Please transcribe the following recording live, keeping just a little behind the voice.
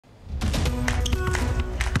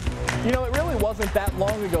You know, it really wasn't that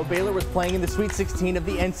long ago Baylor was playing in the Sweet 16 of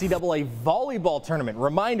the NCAA volleyball tournament.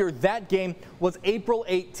 Reminder, that game was April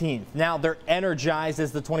 18th. Now they're energized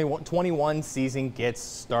as the 2021 season gets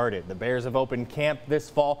started. The Bears have opened camp this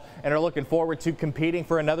fall and are looking forward to competing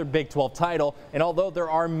for another Big 12 title. And although there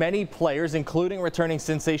are many players, including returning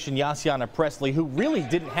sensation Yassiana Presley, who really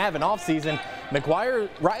didn't have an offseason,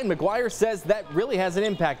 Ryan McGuire says that really hasn't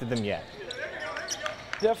impacted them yet.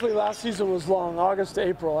 Definitely last season was long, August to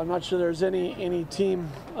April. I'm not sure there's any team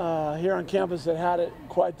here on campus that had it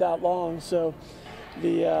quite that long. So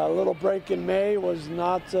the little break in May was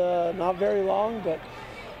not very long,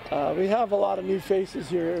 but we have a lot of new faces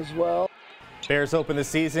here as well. Bears open the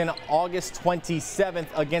season August 27th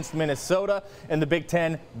against Minnesota in the Big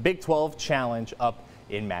 10 Big 12 Challenge up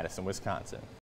in Madison, Wisconsin.